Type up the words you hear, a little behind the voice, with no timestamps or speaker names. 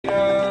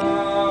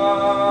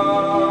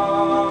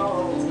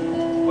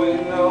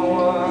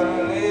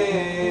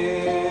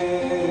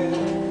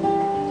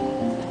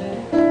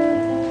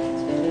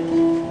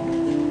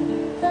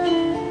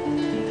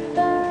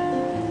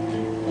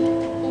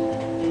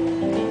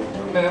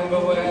remember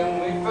when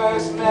we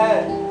first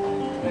met,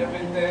 and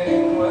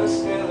everything was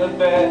still a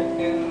bet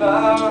in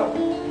love.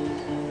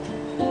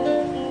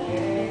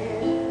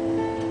 Yeah.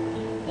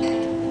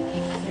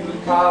 You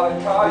would call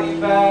and call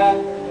you back,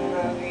 and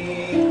I'd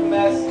leave a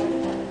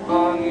message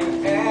on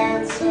your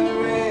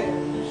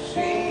answering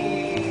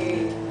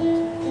machine.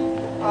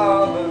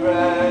 Oh, but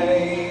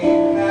right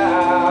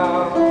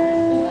now,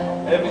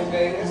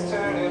 everything is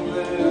turning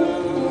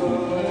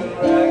blue, and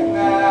right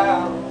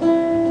now,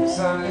 the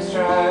sun is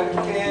trying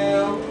to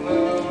kill the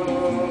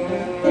moon,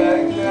 and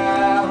right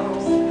now,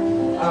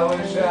 I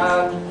wish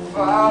I could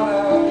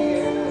follow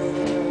you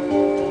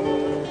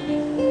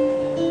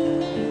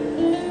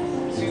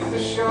to the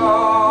shores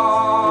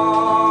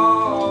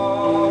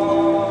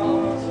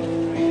of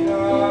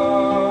freedom,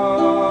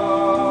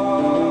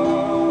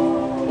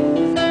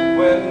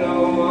 where no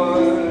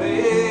one lives.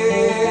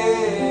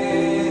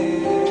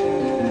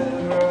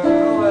 Run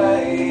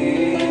away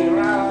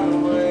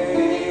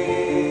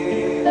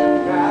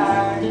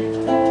tonight.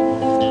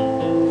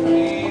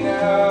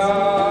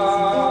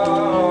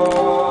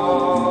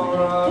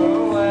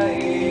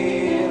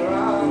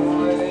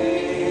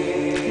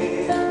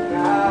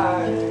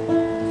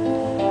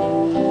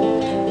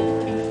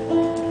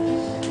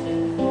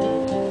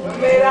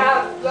 Made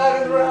out of blood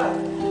and rust,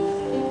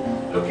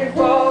 looking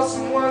for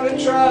someone to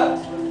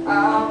trust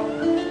without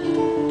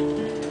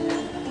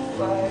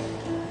fight.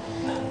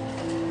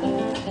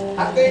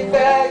 I think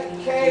that you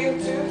came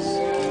too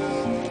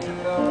soon,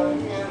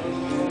 knowing in the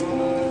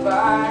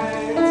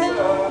moonlights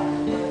of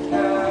my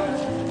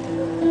night.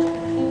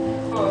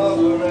 Oh,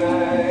 but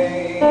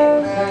right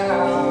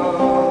now,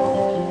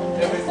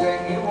 everything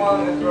you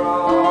wanted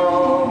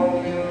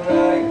wrong, and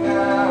right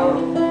now,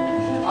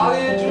 all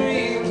your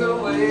dreams are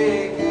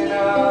waking.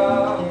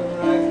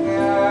 Right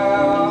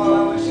now, I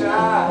wish I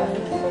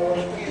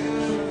could you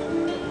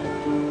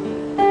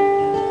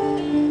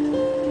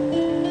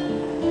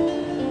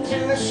to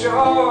the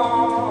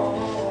shore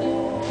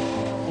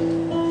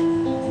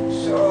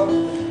of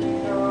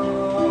freedom.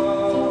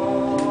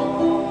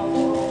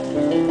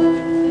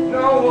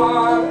 No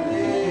one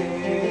lives.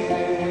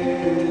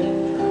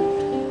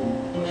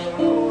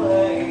 Run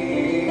away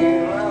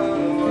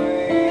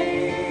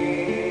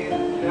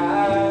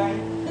tonight.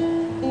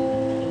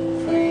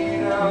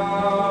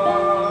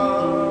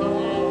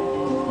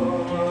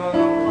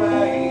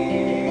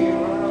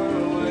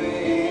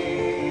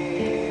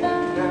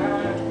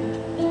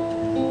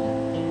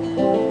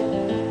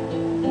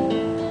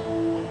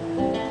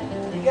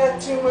 Got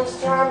too much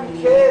time to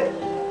kill.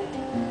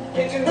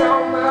 Pigeons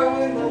on my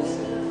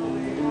windowsill.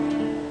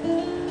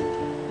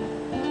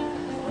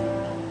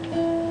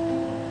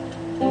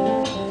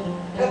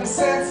 Ever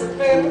since I've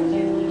been with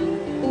you,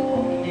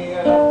 hold me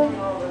up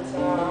all the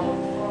time.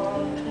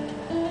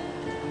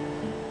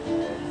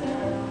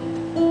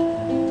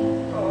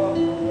 Oh,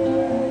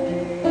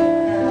 right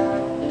now,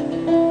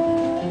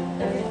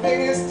 everything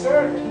is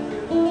turning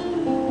blue.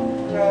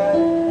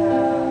 Right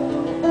now,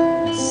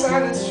 the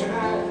sun is shining.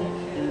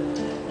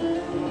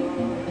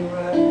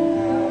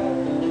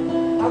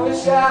 I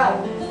wish I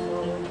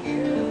could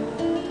you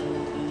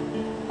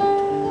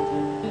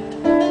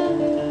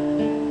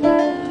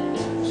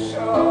to the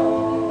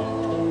shores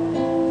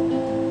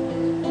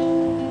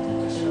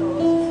of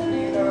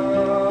freedom.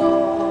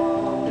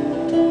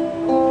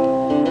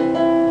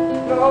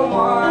 No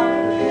more.